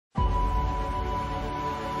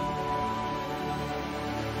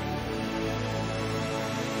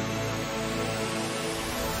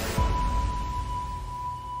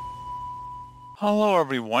Hello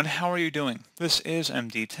everyone, how are you doing? This is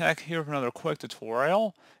MD Tech here with another quick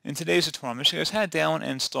tutorial. In today's tutorial, I'm going to show you guys how to download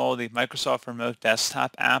and install the Microsoft Remote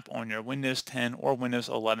Desktop app on your Windows 10 or Windows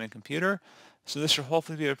 11 computer. So this should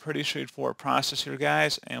hopefully be a pretty straightforward process here,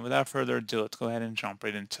 guys, and without further ado, let's go ahead and jump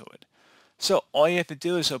right into it. So all you have to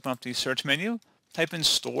do is open up the search menu, type in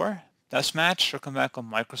Store, Best Match, or come back on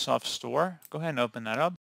Microsoft Store. Go ahead and open that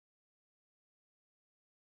up.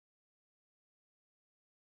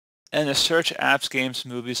 And the search apps, games,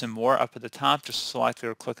 movies, and more up at the top. Just select it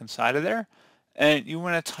or click inside of there. And you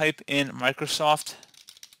want to type in Microsoft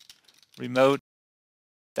Remote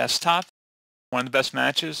Desktop. One of the best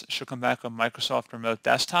matches should come back on Microsoft Remote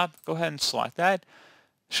Desktop. Go ahead and select that.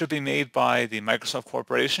 Should be made by the Microsoft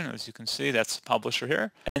Corporation. As you can see, that's the publisher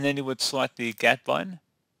here. And then you would select the Get button.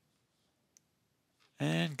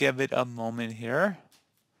 And give it a moment here.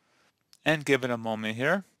 And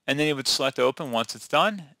then you would select Open once it's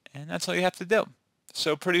done. And that's all you have to do.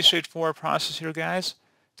 So pretty straightforward process here, guys.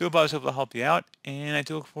 Do hope I was able to help you out, and I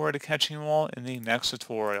do look forward to catching you all in the next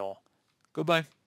tutorial. Goodbye.